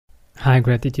Hi,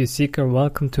 Gratitude Seeker.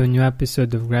 Welcome to a new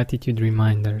episode of Gratitude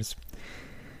Reminders.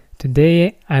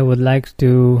 Today, I would like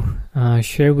to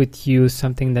share with you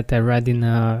something that I read in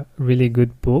a really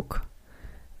good book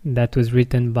that was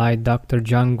written by Dr.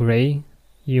 John Gray.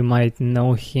 You might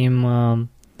know him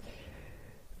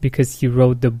because he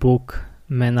wrote the book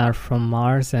Men Are From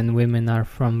Mars and Women Are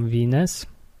From Venus.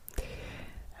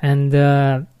 And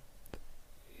this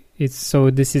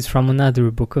is from another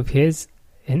book of his,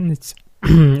 and it's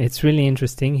it's really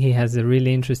interesting. He has a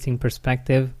really interesting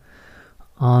perspective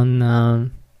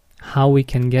on how we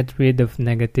can get rid of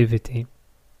negativity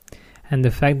and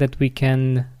the fact that we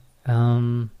can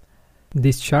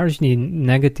discharge the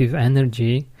negative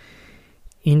energy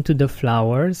into the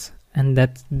flowers, and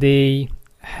that they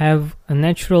have a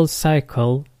natural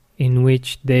cycle in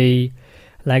which they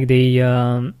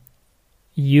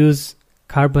use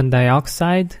carbon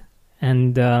dioxide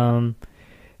and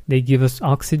they give us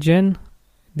oxygen.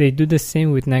 They do the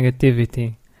same with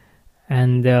negativity,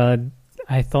 and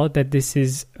I thought that this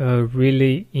is a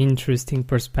really interesting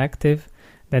perspective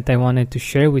that I wanted to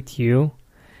share with you.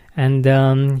 And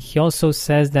he also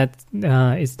says that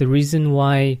it's the reason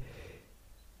why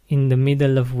in the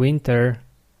middle of winter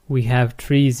we have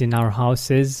trees in our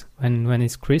houses when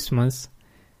it's Christmas,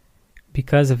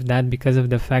 because of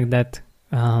the fact that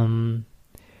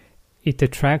it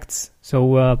attracts,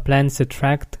 plants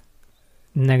attract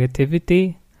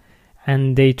negativity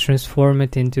and they transform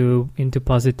it into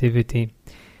positivity.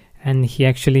 And he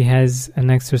actually has an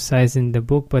exercise in the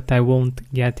book, but I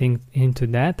won't get into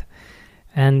that.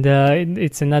 And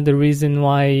it's another reason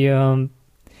why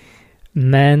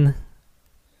men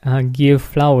give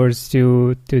flowers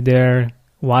to their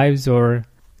wives or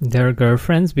their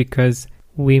girlfriends, because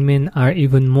women are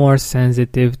even more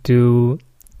sensitive to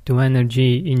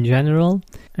energy in general,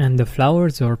 and the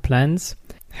flowers or plants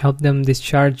help them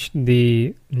discharge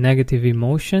the negative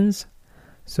emotions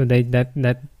so that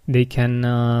they can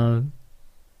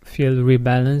feel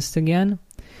rebalanced again.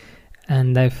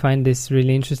 And I find this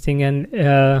really interesting.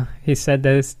 And he said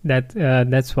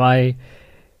that's why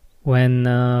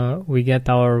when we get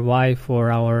our wife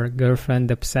or our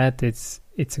girlfriend upset, it's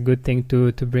a good thing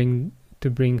to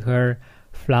bring her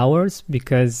flowers,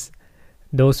 because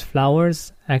those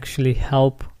flowers actually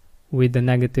help with the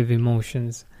negative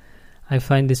emotions. I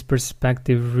find this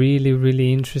perspective really,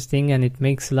 really interesting, and it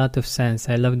makes a lot of sense.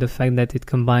 I love the fact that it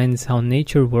combines how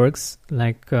nature works,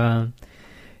 like the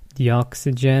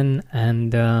oxygen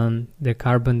and the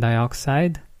carbon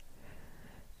dioxide,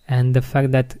 and the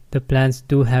fact that the plants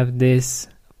do have this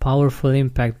powerful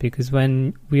impact, because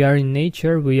when we are in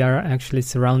nature, we are actually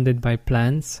surrounded by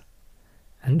plants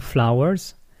and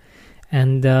flowers,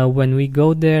 and when we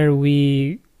go there,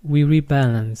 we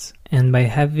rebalance. And by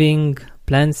having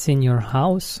plants in your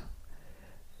house,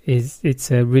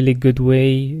 it's a really good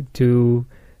way to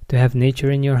have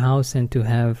nature in your house and to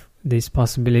have this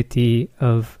possibility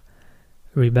of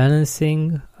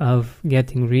rebalancing, of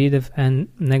getting rid of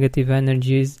negative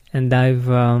energies. And I've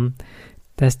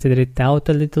tested it out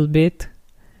a little bit,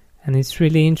 and it's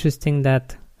really interesting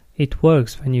that it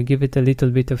works when you give it a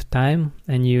little bit of time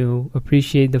and you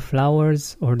appreciate the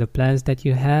flowers or the plants that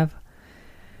you have.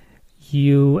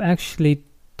 You actually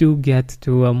do get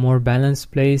to a more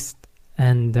balanced place,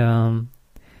 and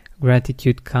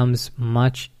gratitude comes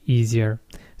much easier.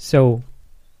 So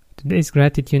today's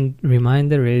gratitude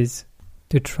reminder is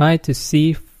to try to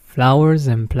see flowers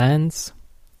and plants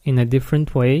in a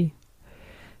different way,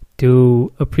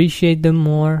 to appreciate them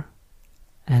more,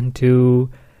 and to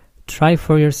try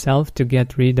for yourself to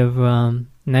get rid of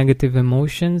negative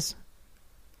emotions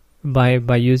by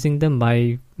using them,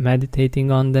 by meditating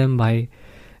on them, by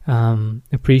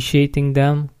appreciating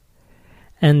them.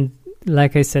 And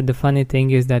like I said, the funny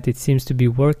thing is that it seems to be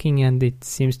working, and it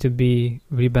seems to be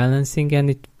rebalancing, and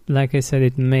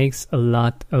it makes a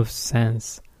lot of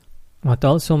sense. What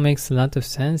also makes a lot of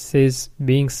sense is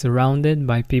being surrounded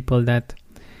by people that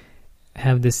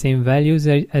have the same values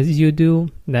as you do,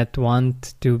 that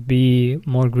want to be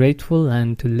more grateful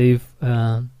and to live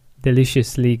a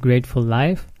deliciously grateful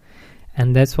life.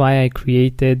 And that's why I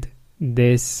created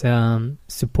this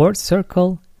support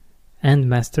circle and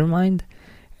mastermind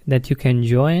that you can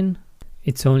join.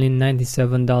 It's only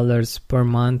 $97 per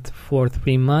month for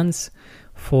 3 months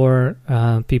for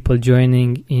people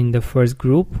joining in the first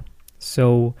group.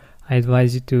 So I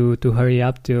advise you to hurry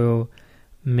up to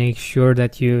make sure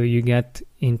that you get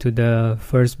into the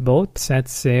first boat set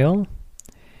sail.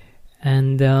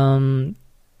 And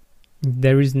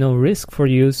there is no risk for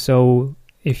you, so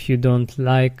if you don't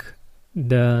like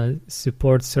the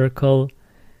support circle,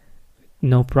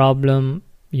 no problem,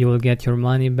 you will get your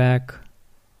money back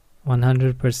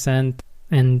 100%.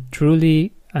 And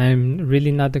truly, I'm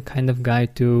really not the kind of guy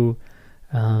to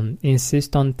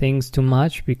insist on things too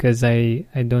much, because I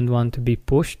don't want to be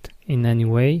pushed in any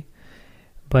way.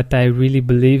 But I really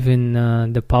believe in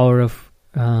the power of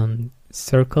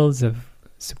circles, of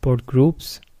support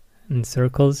groups and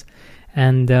circles.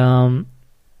 And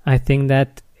I think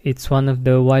that it's one of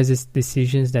the wisest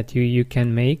decisions that you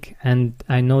can make. And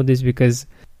I know this because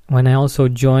when I also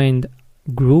joined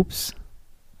groups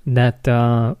that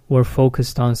were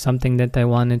focused on something that I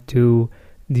wanted to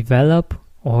develop,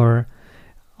 or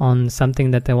on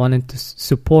something that I wanted to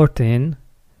support in,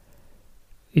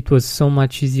 it was so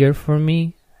much easier for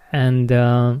me, and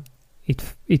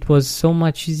it was so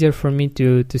much easier for me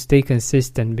to stay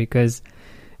consistent, because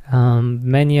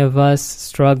many of us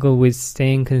struggle with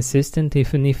staying consistent.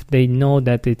 Even if they know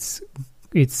that it's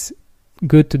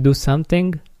good to do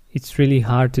something, it's really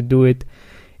hard to do it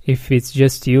if it's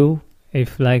just you.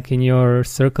 If, like, in your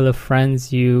circle of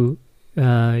friends, you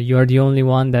are the only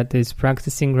one that is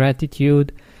practicing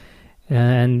gratitude,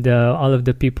 and all of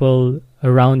the people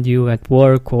around you at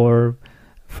work or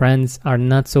friends are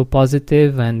not so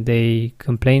positive, and they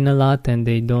complain a lot, and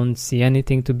they don't see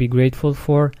anything to be grateful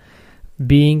for.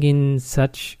 Being in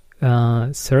such a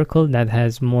circle that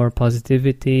has more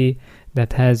positivity,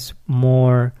 that has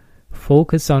more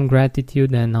focus on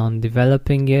gratitude and on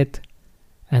developing it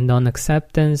and on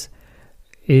acceptance,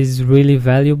 is really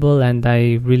valuable, and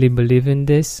I really believe in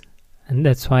this. And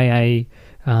that's why I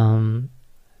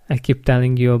keep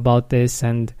telling you about this,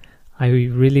 and I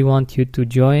really want you to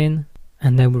join.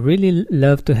 And I would really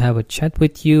love to have a chat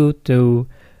with you to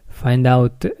find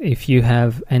out if you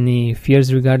have any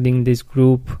fears regarding this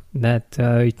group, that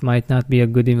it might not be a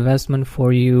good investment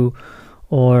for you,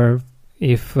 or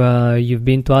if you've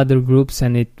been to other groups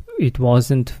and it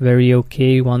wasn't very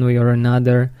okay one way or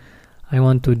another. I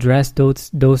want to address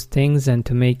those things and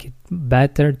to make it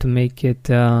better, to make it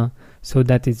so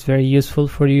that it's very useful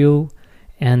for you.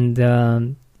 And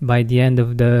by the end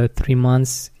of the 3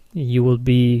 months, you will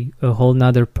be a whole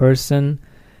nother person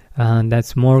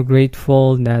that's more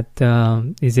grateful, that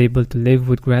is able to live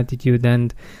with gratitude,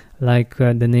 and like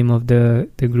the name of the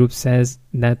group says,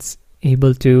 that's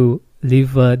able to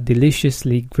live a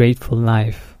deliciously grateful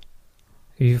life.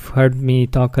 You've heard me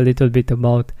talk a little bit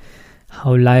about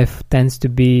how life tends to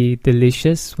be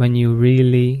delicious when you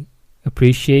really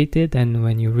appreciate it, and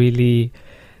when you really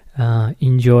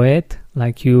enjoy it,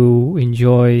 like you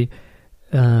enjoy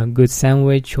a good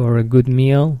sandwich or a good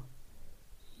meal.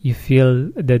 You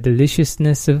feel the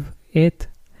deliciousness of it,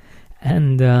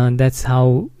 and that's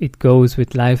how it goes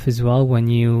with life as well, when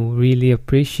you really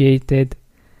appreciate it,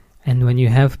 and when you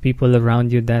have people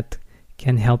around you that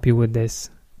can help you with this.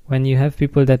 When you have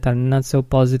people that are not so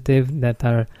positive, that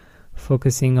are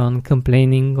focusing on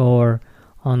complaining or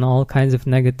on all kinds of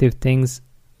negative things,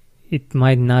 it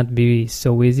might not be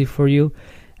so easy for you.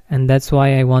 And that's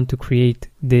why I want to create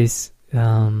this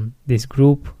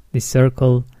group, this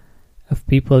circle of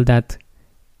people that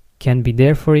can be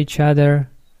there for each other,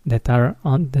 that are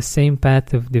on the same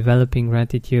path of developing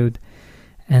gratitude.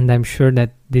 And I'm sure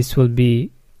that this will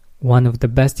be one of the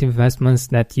best investments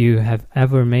that you have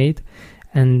ever made.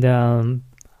 And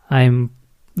I'm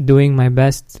doing my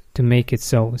best to make it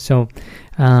so. So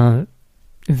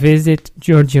visit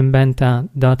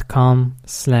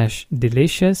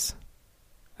georgianbenta.com/delicious.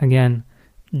 Again,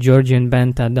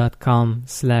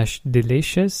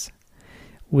 georgianbenta.com/delicious.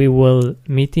 We will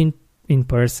meet in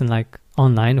person, like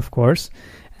online, of course,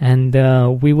 and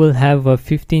we will have a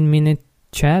 15-minute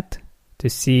chat to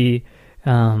see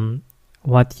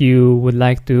what you would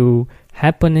like to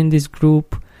happen in this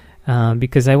group,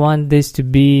 because I want this to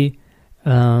be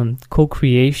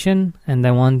co-creation, and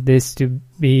I want this to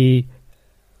be,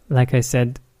 like I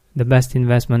said, the best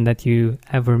investment that you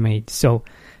ever made. So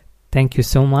thank you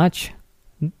so much.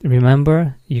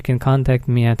 Remember, you can contact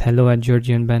me at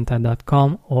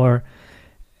hello@georgianbenta.com or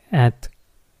at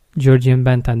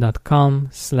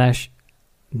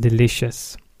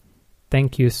georgianbenta.com/delicious.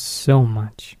 Thank you so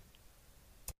much.